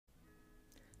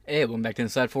Hey, welcome back to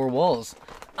Inside Four Walls.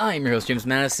 I'm your host, James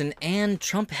Madison, and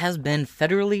Trump has been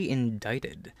federally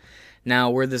indicted. Now,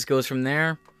 where this goes from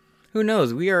there, who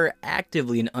knows? We are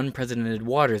actively in unprecedented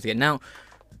waters again. Now,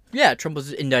 yeah, Trump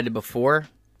was indicted before.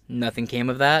 Nothing came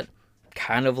of that.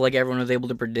 Kind of like everyone was able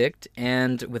to predict.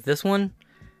 And with this one,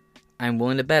 I'm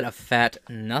willing to bet a fat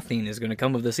nothing is going to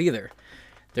come of this either.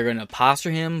 They're going to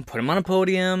posture him, put him on a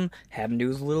podium, have him do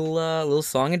his little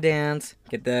song and dance,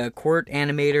 get the court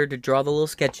animator to draw the little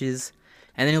sketches,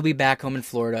 and then he'll be back home in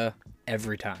Florida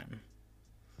every time.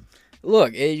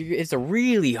 Look, it's a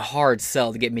really hard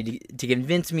sell to get me to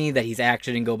convince me that he's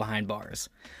actually going to go behind bars.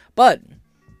 But,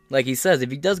 like he says,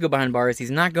 if he does go behind bars,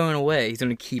 he's not going away. He's going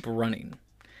to keep running.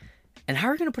 And how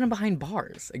are you going to put him behind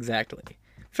bars, exactly?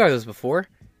 We've tried this before.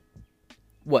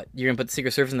 What, you're going to put the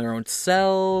Secret Service in their own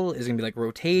cell? Is it going to be like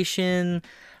rotation?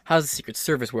 How does the Secret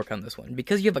Service work on this one?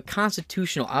 Because you have a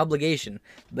constitutional obligation.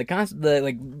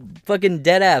 Fucking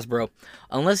dead ass, bro.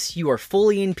 Unless you are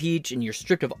fully impeached and you're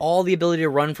stripped of all the ability to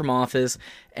run from office,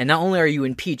 and not only are you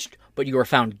impeached, but you are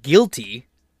found guilty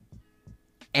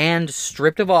and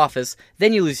stripped of office,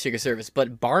 then you lose Secret Service.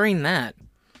 But barring that,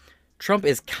 Trump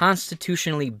is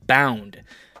constitutionally bound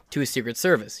to his Secret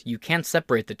Service. You can't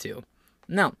separate the two.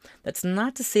 Now, that's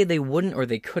not to say they wouldn't or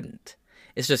they couldn't.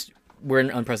 It's just we're in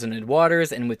unprecedented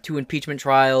waters, and with 2 impeachment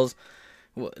trials,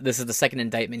 this is the second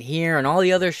indictment here, and all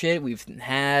the other shit we've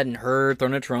had and heard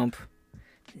thrown at Trump,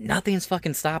 nothing's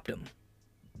fucking stopped him.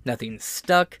 Nothing's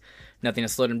stuck, nothing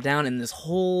has slowed him down, and this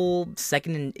whole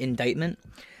second indictment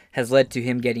has led to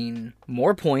him getting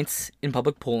more points in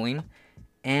public polling,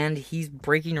 and he's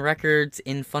breaking records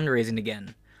in fundraising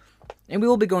again. And we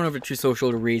will be going over to True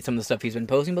Social to read some of the stuff he's been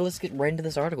posting, but let's get right into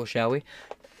this article, shall we?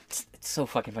 It's so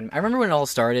fucking funny. I remember when it all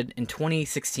started in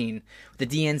 2016 with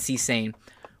the DNC saying,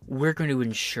 we're going to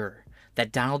ensure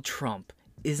that Donald Trump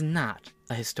is not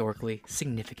a historically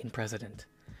significant president.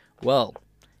 Well,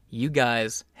 you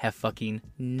guys have fucking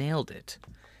nailed it.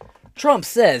 Trump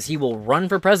says he will run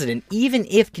for president even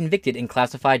if convicted in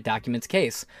classified documents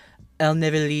case. I'll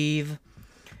never leave.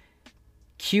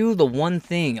 Cue the one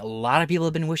thing a lot of people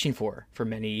have been wishing for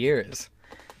many years.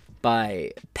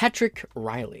 By Patrick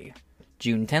Riley,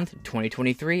 June 10th,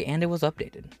 2023, and it was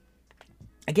updated.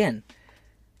 Again,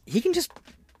 he can just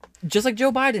like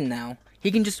Joe Biden now,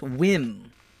 he can just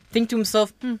think to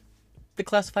himself,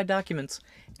 declassified documents,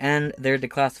 and they're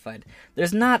declassified.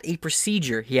 There's not a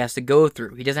procedure he has to go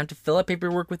through. He doesn't have to fill out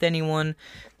paperwork with anyone.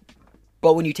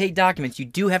 But when you take documents, you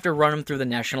do have to run them through the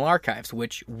National Archives,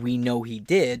 which we know he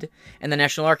did. And the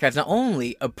National Archives not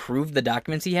only approved the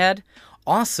documents he had,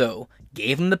 also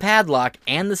gave him the padlock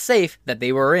and the safe that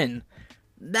they were in.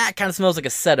 That kind of smells like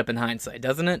a setup in hindsight,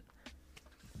 doesn't it?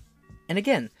 And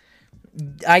again,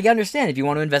 I understand if you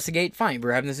want to investigate, fine,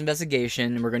 we're having this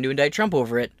investigation and we're going to indict Trump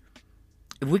over it.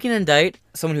 If we can indict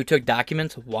someone who took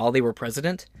documents while they were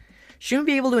president, shouldn't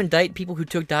we be able to indict people who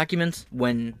took documents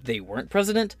when they weren't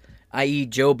president? I.e.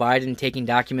 Joe Biden taking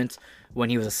documents when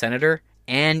he was a senator,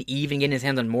 and even getting his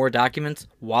hands on more documents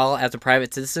while as a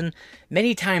private citizen,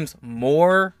 many times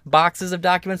more boxes of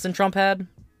documents than Trump had.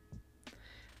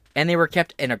 And they were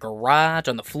kept in a garage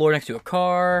on the floor next to a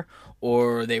car,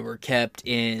 or they were kept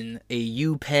in a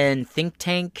UPenn think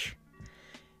tank,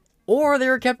 or they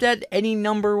were kept at any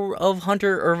number of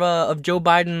of Joe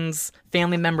Biden's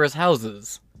family members'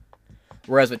 houses.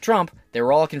 Whereas with Trump, they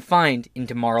were all confined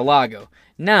into Mar-a-Lago.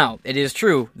 Now, it is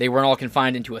true, they weren't all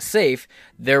confined into a safe.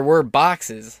 There were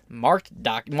boxes, marked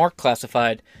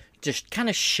classified, just kind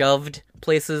of shoved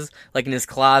places, like in his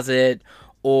closet,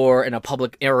 or in a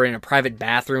private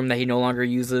bathroom that he no longer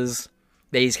uses,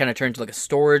 that he's kind of turned to like a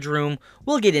storage room.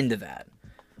 We'll get into that.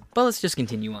 But let's just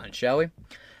continue on, shall we?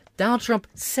 Donald Trump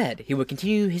said he would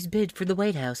continue his bid for the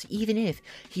White House, even if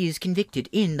he is convicted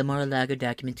in the Mar-a-Lago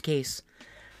documents case.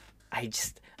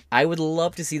 I would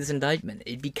love to see this indictment.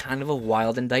 It'd be kind of a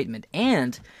wild indictment.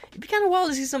 And it'd be kind of wild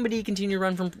to see somebody continue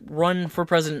to run for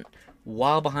president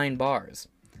while behind bars.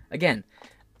 Again,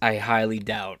 I highly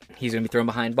doubt he's going to be thrown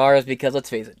behind bars because, let's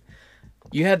face it,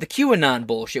 you have the QAnon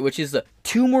bullshit, which is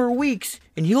 2 more weeks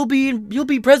and he'll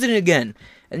be president again.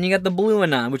 And then you got the Blue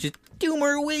Anon, which is 2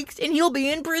 more weeks and he'll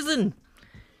be in prison.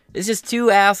 It's just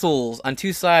 2 assholes on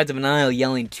 2 sides of an aisle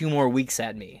yelling 2 more weeks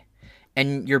at me.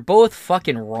 And you're both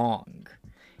fucking wrong.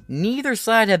 Neither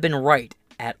side have been right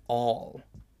at all.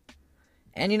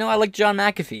 And, I like John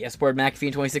McAfee. I supported McAfee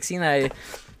in 2016.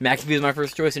 McAfee was my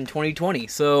first choice in 2020.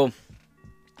 So,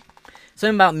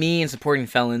 something about me and supporting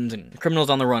felons and criminals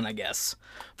on the run, I guess.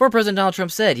 Former President Donald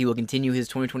Trump said he will continue his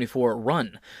 2024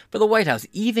 run for the White House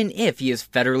even if he is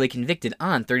federally convicted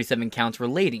on 37 counts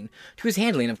relating to his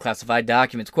handling of classified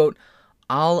documents. Quote,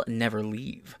 I'll never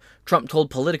leave, Trump told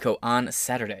Politico on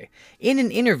Saturday in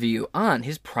an interview on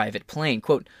his private plane.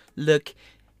 Quote, "Look,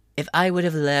 if I would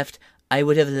have left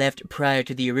prior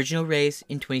to the original race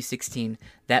in 2016.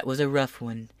 That was a rough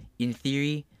one. In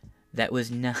theory, that was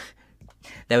not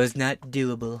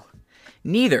doable."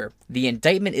 Neither the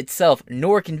indictment itself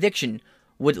nor conviction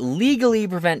would legally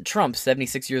prevent Trump,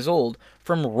 76 years old,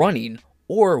 from running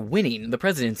or winning the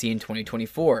presidency in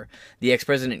 2024. The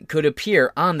ex-president could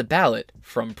appear on the ballot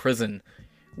from prison,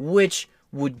 which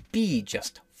would be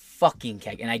just fucking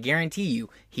keg. And I guarantee you,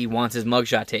 he wants his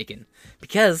mugshot taken,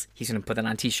 because he's going to put that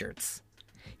on t-shirts.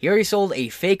 He already sold a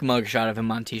fake mugshot of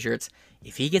him on t-shirts.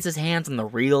 If he gets his hands on the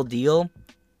real deal,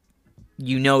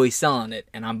 you know he's selling it,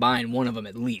 and I'm buying one of them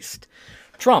at least.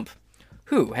 Trump,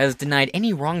 who has denied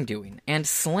any wrongdoing and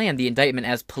slammed the indictment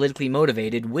as politically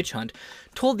motivated witch hunt,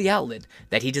 told the outlet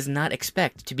that he does not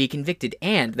expect to be convicted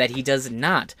and that he does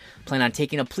not plan on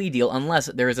taking a plea deal unless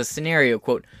there is a scenario,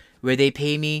 quote, "where they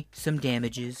pay me some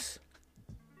damages."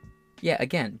 Yeah,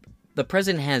 again, the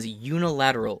president has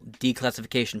unilateral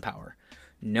declassification power.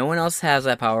 No one else has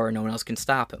that power, no one else can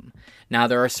stop him. Now,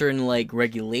 there are certain,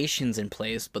 regulations in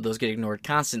place, but those get ignored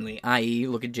constantly, i.e.,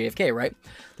 look at JFK, right?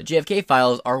 The JFK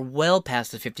files are well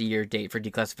past the 50-year date for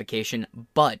declassification,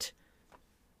 but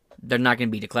they're not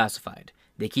going to be declassified.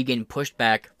 They keep getting pushed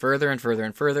back further and further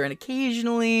and further, and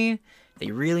occasionally, if they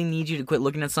really need you to quit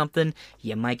looking at something,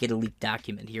 you might get a leaked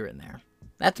document here and there.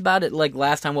 That's about it.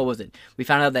 Last time, what was it? We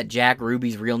found out that Jack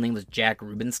Ruby's real name was Jack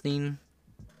Rubenstein,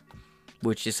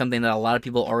 which is something that a lot of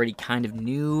people already kind of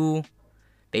knew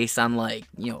based on,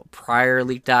 prior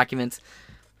leaked documents.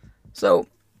 So,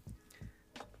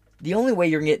 the only way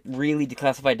you're going to get really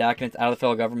declassified documents out of the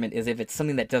federal government is if it's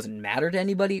something that doesn't matter to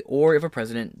anybody or if a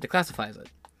president declassifies it.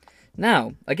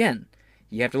 Now, again,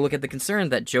 you have to look at the concern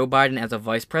that Joe Biden, as a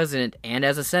vice president and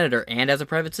as a senator and as a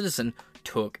private citizen,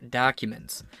 took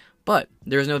documents. But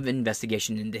there is no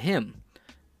investigation into him,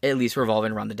 at least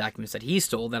revolving around the documents that he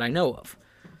stole that I know of.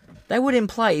 That would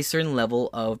imply a certain level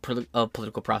of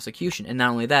political prosecution. And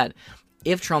not only that,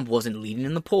 if Trump wasn't leading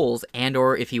in the polls and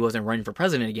or if he wasn't running for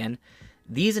president again,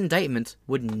 these indictments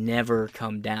would never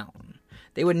come down.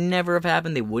 They would never have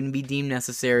happened. They wouldn't be deemed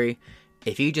necessary.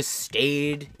 If he just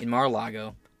stayed in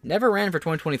Mar-a-Lago, never ran for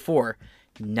 2024,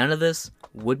 none of this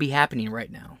would be happening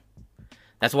right now.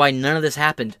 That's why none of this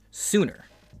happened sooner.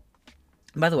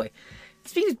 And by the way,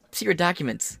 speaking of secret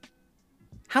documents,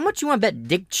 how much you want to bet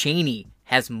Dick Cheney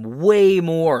has way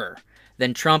more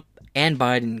than Trump and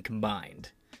Biden combined?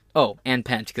 Oh, and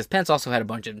Pence, because Pence also had a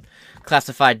bunch of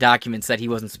classified documents that he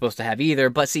wasn't supposed to have either.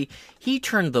 But see, he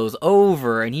turned those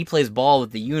over, and he plays ball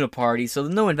with the Uniparty, so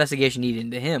there's no investigation needed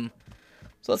into him.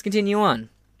 So let's continue on.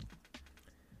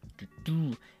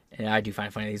 And I do find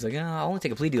it funny. He's like, I'll only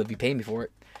take a plea deal if you pay me for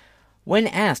it. When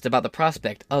asked about the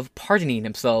prospect of pardoning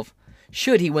himself,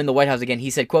 should he win the White House again, he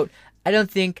said, quote, "I don't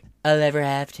think I'll ever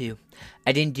have to.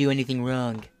 I didn't do anything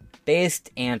wrong." Based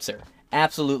answer.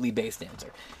 Absolutely based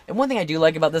answer. And one thing I do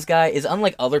like about this guy is,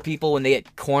 unlike other people when they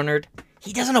get cornered,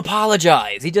 he doesn't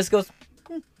apologize. He just goes,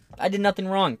 I did nothing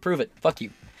wrong. Prove it. Fuck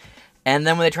you. And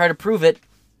then when they try to prove it,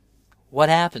 what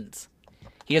happens?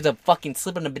 He does a fucking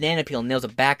slip on a banana peel and nails a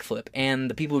backflip. And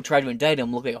the people who try to indict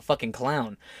him look like a fucking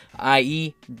clown.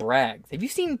 I.e. Braggs. Have you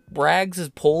seen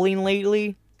Braggs' polling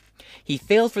lately? He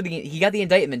got the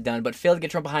indictment done, but failed to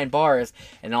get Trump behind bars,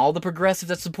 and all the progressives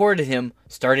that supported him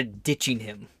started ditching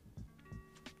him.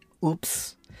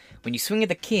 Oops. When you swing at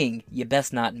the king, you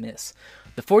best not miss.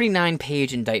 The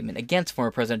 49-page indictment against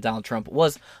former President Donald Trump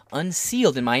was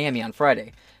unsealed in Miami on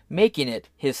Friday, making it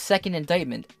his second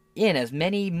indictment in as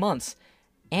many months,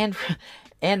 and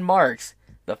marks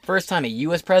the first time a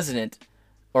U.S. president,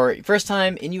 or first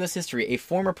time in U.S. history, a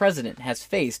former president has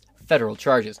faced federal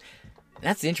charges.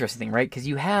 That's the interesting thing, right? Because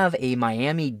you have a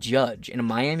Miami judge in a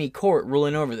Miami court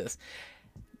ruling over this.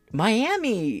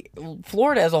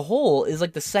 Florida as a whole is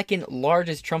the second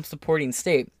largest Trump-supporting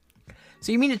state.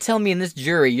 So you mean to tell me in this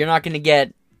jury you're not going to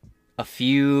get a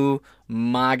few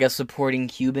MAGA-supporting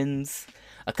Cubans,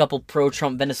 a couple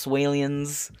pro-Trump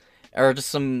Venezuelans, or just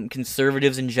some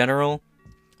conservatives in general?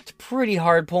 It's a pretty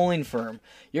hard polling firm.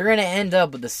 You're going to end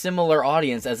up with a similar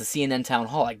audience as the CNN town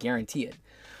hall, I guarantee it.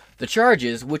 The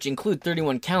charges, which include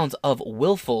 31 counts of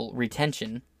willful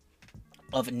retention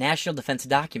of national defense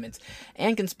documents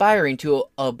and conspiring to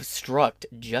obstruct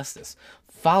justice,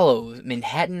 follows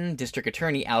Manhattan District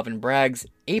Attorney Alvin Bragg's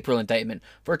April indictment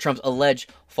for Trump's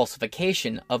alleged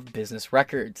falsification of business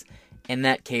records. And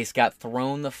that case got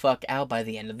thrown the fuck out by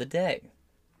the end of the day.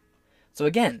 So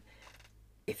again,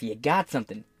 if you got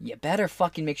something, you better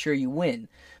fucking make sure you win.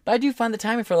 But I do find the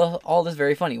timing for all this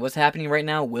very funny. What's happening right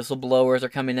now? Whistleblowers are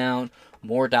coming out,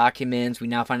 more documents. We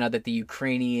now find out that the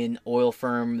Ukrainian oil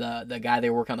firm, the guy they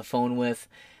work on the phone with,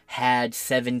 had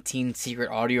 17 secret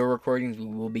audio recordings. We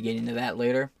will be getting to that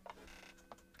later.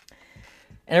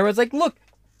 And everyone's like, look,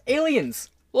 aliens.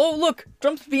 Oh, look,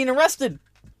 Trump's being arrested.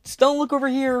 Just don't look over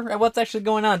here at what's actually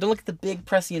going on. Don't look at the big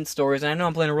prescient stories. And I know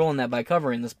I'm playing a role in that by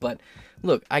covering this, but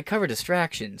look, I cover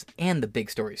distractions and the big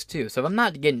stories too. So if I'm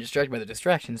not getting distracted by the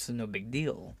distractions, this is no big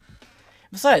deal.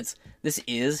 Besides, this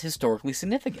is historically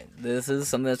significant. This is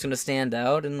something that's going to stand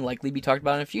out and likely be talked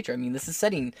about in the future. I mean, this is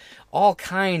setting all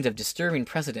kinds of disturbing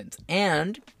precedents.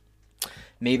 And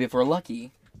maybe if we're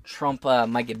lucky, Trump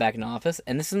might get back in office.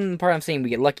 And this is the part I'm saying we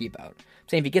get lucky about. I'm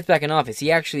saying if he gets back in office,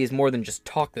 he actually is more than just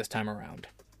talk this time around.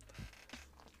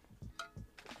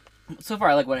 So far,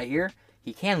 I like what I hear.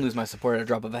 He can lose my support at a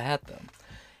drop of a hat, though.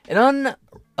 And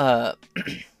ow,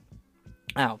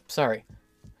 sorry.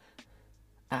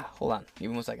 Hold on.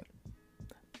 Give me 1 second.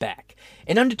 Back.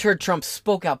 An undeterred Trump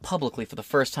spoke out publicly for the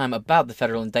first time about the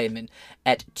federal indictment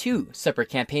at 2 separate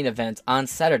campaign events on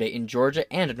Saturday in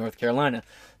Georgia and North Carolina.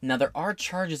 Now, there are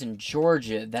charges in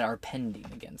Georgia that are pending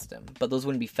against him, but those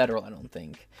wouldn't be federal, I don't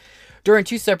think. During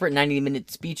 2 separate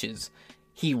 90-minute speeches,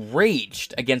 he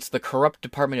raged against the corrupt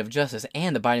Department of Justice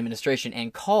and the Biden administration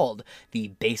and called the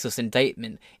baseless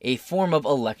indictment a form of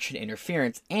election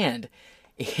interference and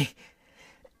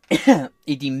a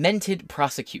demented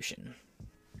prosecution.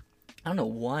 I don't know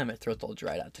why my throat's all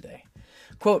dried out today.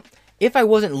 Quote, if I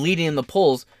wasn't leading in the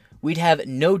polls, we'd have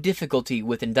no difficulty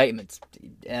with indictments.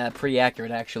 Pretty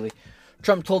accurate, actually.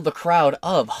 Trump told the crowd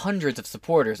of hundreds of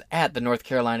supporters at the North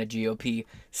Carolina GOP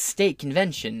state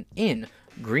convention in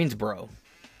Greensboro.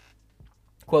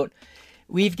 Quote,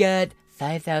 we've got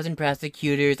 5,000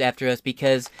 prosecutors after us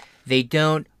because they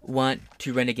don't want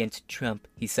to run against Trump,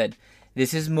 he said.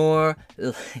 This is more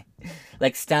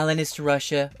like Stalinist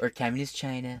Russia or Communist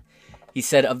China, he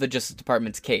said of the Justice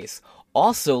Department's case,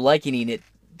 also likening it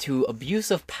to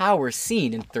abuse of power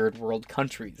seen in third world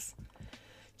countries.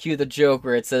 Cue the joke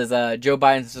where it says, Joe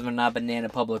Biden says we're not banana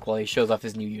public while he shows off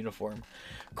his new uniform.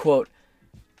 Quote,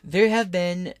 there have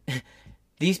been...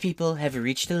 These people have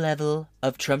reached a level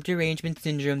of Trump derangement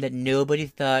syndrome that nobody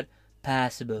thought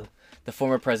possible, the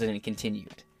former president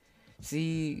continued.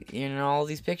 See, all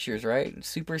these pictures, right?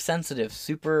 Super sensitive,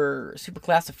 super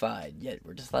classified, yet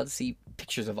we're just allowed to see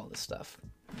pictures of all this stuff.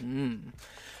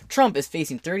 Trump is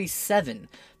facing 37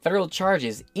 federal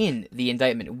charges in the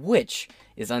indictment, which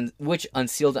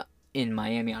unsealed in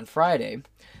Miami on Friday.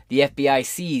 The FBI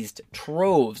seized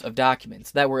troves of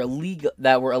documents that were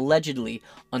allegedly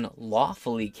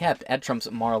unlawfully kept at Trump's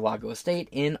Mar-a-Lago estate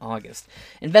in August.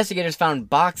 Investigators found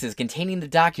boxes containing the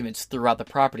documents throughout the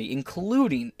property,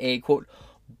 including a, quote,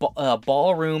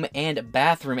 ballroom and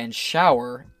bathroom and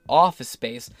shower, office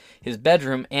space, his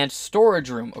bedroom, and storage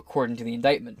room, according to the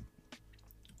indictment.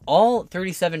 All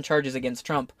 37 charges against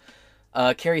Trump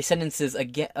carry sentences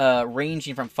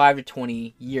ranging from 5 to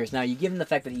 20 years. Now, you give him the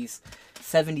fact that he's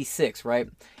 76, right?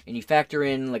 And you factor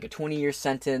in like a 20-year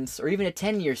sentence or even a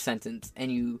 10-year sentence,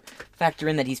 and you factor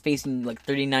in that he's facing like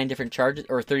 39 different charges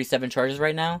or 37 charges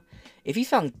right now. If he's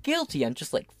found guilty on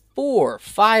just like 4 or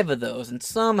 5 of those, and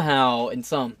somehow in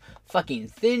some fucking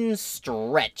thin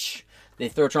stretch they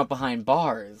throw Trump behind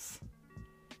bars,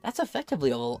 that's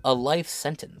effectively a life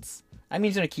sentence. I mean,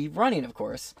 he's going to keep running, of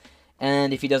course.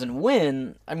 And if he doesn't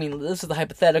win, I mean, this is the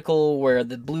hypothetical where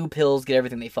the blue pills get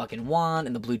everything they fucking want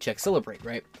and the blue checks celebrate,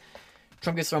 right?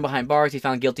 Trump gets thrown behind bars. He's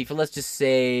found guilty for, let's just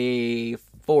say,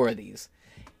 4 of these.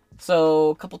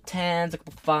 So, a couple 10s, a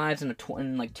couple 5s,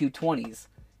 and like 2 20s.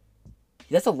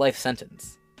 That's a life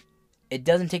sentence. It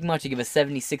doesn't take much to give a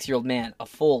 76-year-old man a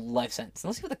full life sentence. And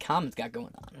let's see what the comments got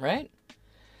going on, right?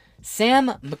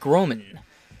 Sam McRoman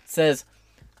says,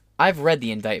 I've read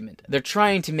the indictment. They're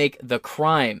trying to make the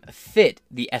crime fit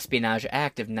the Espionage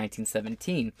Act of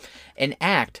 1917, an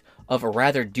act of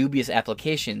rather dubious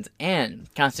applications and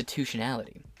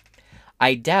constitutionality.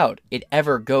 I doubt it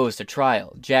ever goes to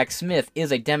trial. Jack Smith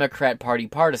is a Democrat Party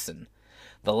partisan.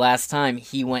 The last time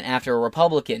he went after a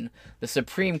Republican, the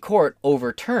Supreme Court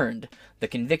overturned the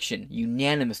conviction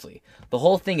unanimously. The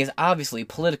whole thing is obviously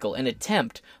political, an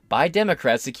attempt by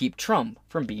Democrats to keep Trump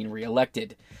from being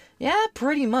reelected. Yeah,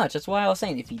 pretty much. That's why I was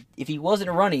saying, if he wasn't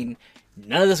running,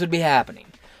 none of this would be happening.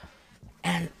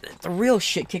 And the real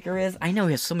shit kicker is, I know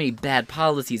he has so many bad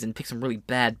policies and picks some really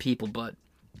bad people, but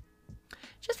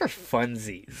just for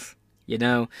funsies, you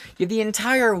have the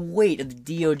entire weight of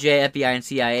the DOJ, FBI, and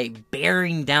CIA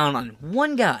bearing down on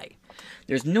one guy.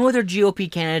 There's no other GOP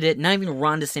candidate, not even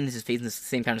Ron DeSantis is facing the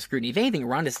same kind of scrutiny. If anything,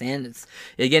 Ron DeSantis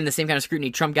is getting the same kind of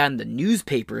scrutiny Trump got in the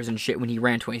newspapers and shit when he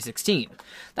ran 2016.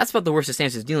 That's about the worst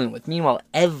DeSantis is dealing with. Meanwhile,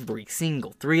 every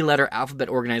single three-letter alphabet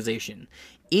organization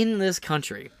in this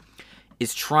country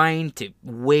is trying to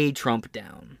weigh Trump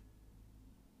down.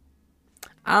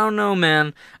 I don't know,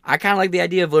 man. I kind of like the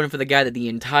idea of voting for the guy that the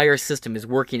entire system is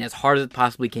working as hard as it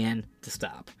possibly can to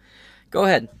stop. Go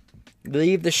ahead.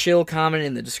 Leave the shill comment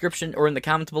in the description or in the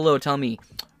comments below. Tell me,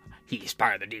 he's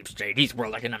part of the deep state, he's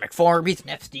World Economic Forum, he's an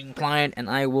Epstein client, and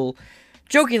I will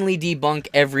jokingly debunk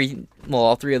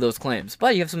all three of those claims.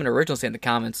 But you have something original to say in the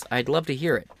comments, I'd love to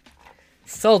hear it.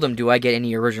 Seldom do I get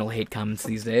any original hate comments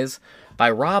these days. By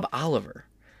Rob Oliver.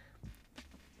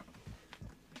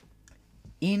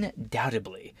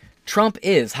 Undoubtedly, Trump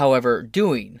is, however,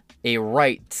 doing a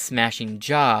right-smashing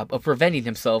job of preventing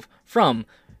himself from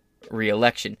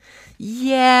re-election.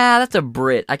 Yeah, that's a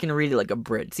Brit. I can read it like a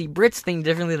Brit. See, Brits think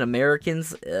differently than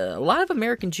Americans. A lot of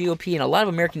American GOP and a lot of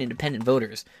American independent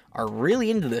voters are really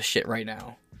into this shit right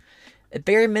now. At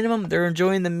bare minimum, they're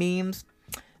enjoying the memes.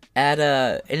 At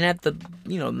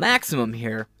the maximum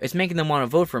here, it's making them want to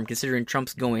vote for him, considering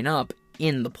Trump's going up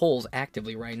in the polls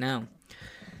actively right now.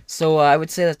 So I would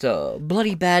say that's a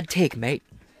bloody bad take, mate.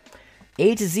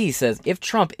 A to Z says, if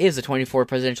Trump is the 24th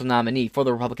presidential nominee for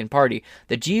the Republican Party,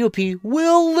 the GOP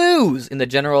will lose in the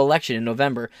general election in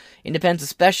November. Independents,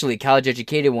 especially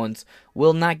college-educated ones,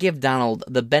 will not give Donald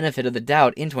the benefit of the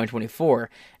doubt in 2024,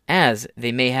 as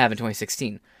they may have in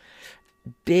 2016.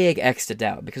 Big X to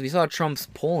doubt, because we saw Trump's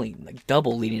polling like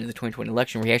double leading into the 2020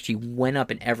 election, where he actually went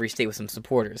up in every state with some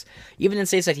supporters. Even in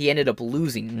states that he ended up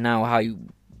losing. Now,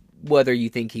 whether you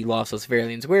think he lost those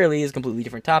fairly and squarely is a completely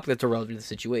different topic that's irrelevant to the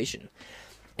situation.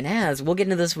 And we'll get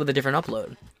into this with a different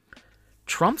upload.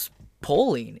 Trump's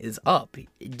polling is up.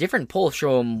 Different polls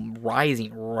show him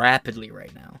rising rapidly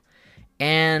right now.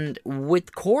 And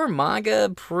with core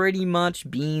MAGA pretty much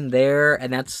being there,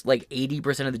 and that's like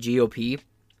 80% of the GOP.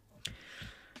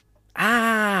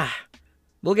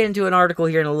 We'll get into an article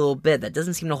here in a little bit that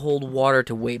doesn't seem to hold water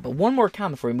to weight. But one more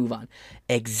comment before we move on.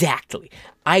 Exactly.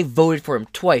 I voted for him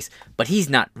twice, but he's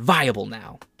not viable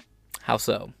now. How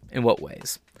so? In what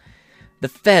ways? The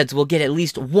feds will get at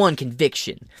least one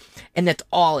conviction, and that's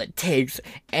all it takes.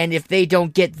 And if they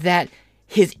don't get that,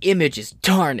 his image is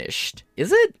tarnished.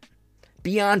 Is it?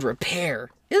 Beyond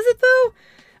repair. Is it, though?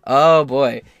 Oh,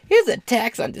 boy. His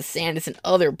attacks on DeSantis and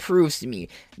other proves to me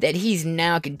that he's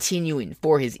now continuing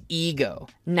for his ego,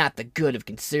 not the good of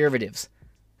conservatives.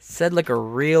 Said like a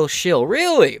real shill.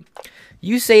 Really?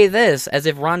 You say this as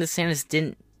if Ron DeSantis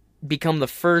didn't become the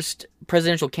first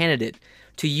presidential candidate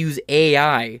to use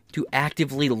AI to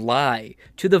actively lie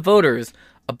to the voters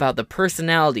about the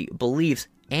personality, beliefs,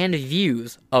 and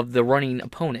views of the running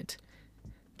opponent.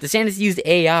 DeSantis used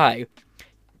AI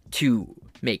to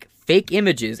make fake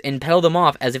images and peddle them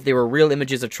off as if they were real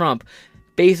images of Trump.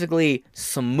 Basically,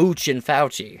 Smooch and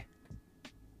Fauci.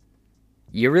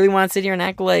 You really want to sit here and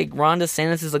act like Ron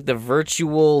DeSantis is like the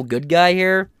virtual good guy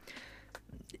here?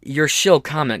 Your shill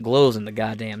comment glows in the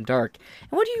goddamn dark.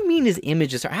 And what do you mean his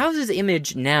image is... How is his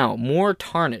image now more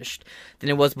tarnished than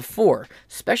it was before?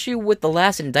 Especially with the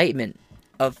last indictment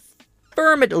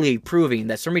affirmatively proving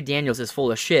that Stormy Daniels is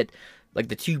full of shit, like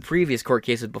the two previous court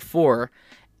cases before,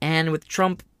 and with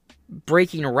Trump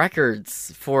breaking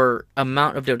records for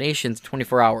amount of donations in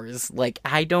 24 hours. Like,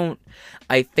 I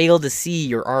fail to see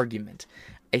your argument.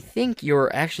 I think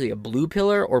you're actually a blue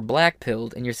pillar or black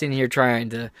pilled, and you're sitting here trying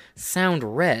to sound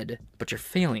red, but you're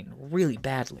failing really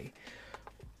badly.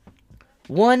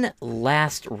 One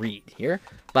last read here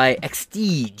by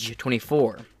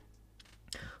Extige24.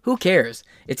 Who cares?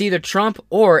 It's either Trump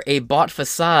or a bought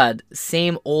facade,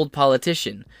 same old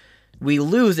politician. We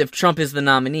lose if Trump is the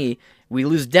nominee. We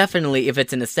lose definitely if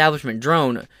it's an establishment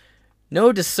drone.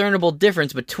 No discernible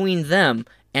difference between them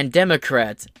and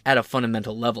Democrats at a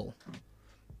fundamental level.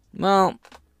 Well,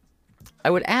 I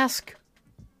would ask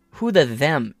who the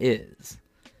them is.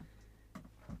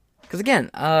 Because again,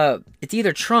 it's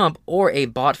either Trump or a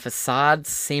bought facade,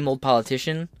 same old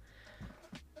politician.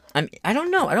 I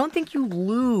don't know. I don't think you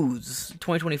lose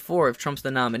 2024 if Trump's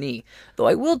the nominee. Though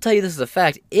I will tell you this is a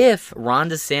fact. If Ron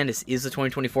DeSantis is the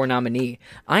 2024 nominee,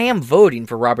 I am voting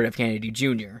for Robert F. Kennedy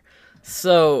Jr.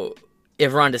 So,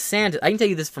 if Ron DeSantis... I can tell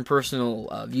you this from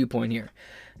personal viewpoint here.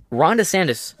 Ron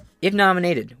DeSantis, if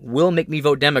nominated, will make me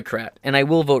vote Democrat, and I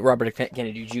will vote Robert F.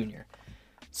 Kennedy Jr.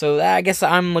 So I guess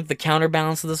I'm like the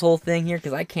counterbalance of this whole thing here,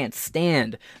 because I can't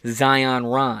stand Zion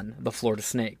Ron, the Florida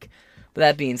Snake. But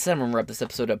that being said, I'm going to wrap this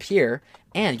episode up here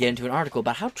and get into an article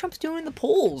about how Trump's doing in the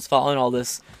polls following all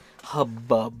this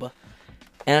hubbub.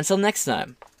 And until next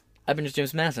time, I've been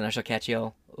James Madison. I shall catch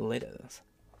y'all later.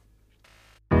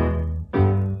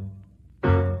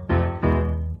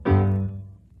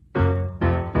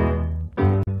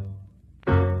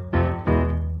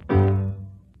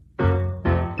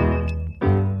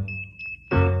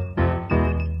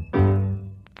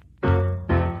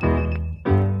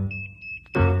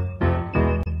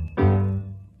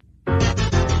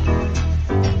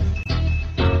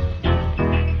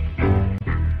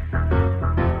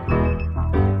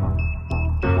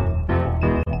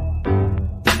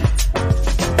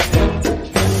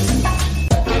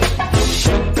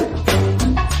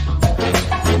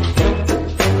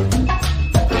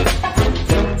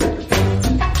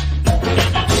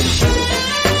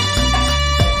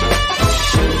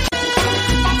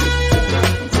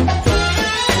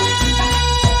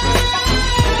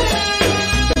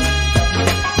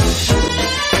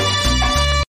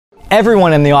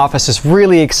 Everyone in the office is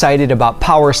really excited about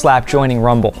Power Slap joining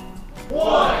Rumble.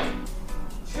 1,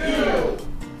 2,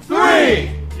 3!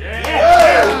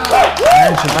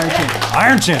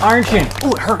 Iron Chin.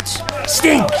 Ooh, it hurts.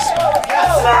 Stings.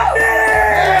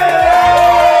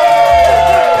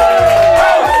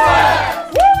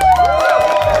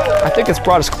 I think it's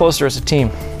brought us closer as a team.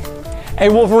 Hey,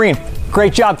 Wolverine,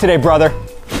 great job today, brother.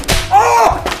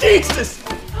 Oh, Jesus!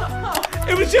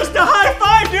 It was just a high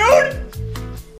five, dude!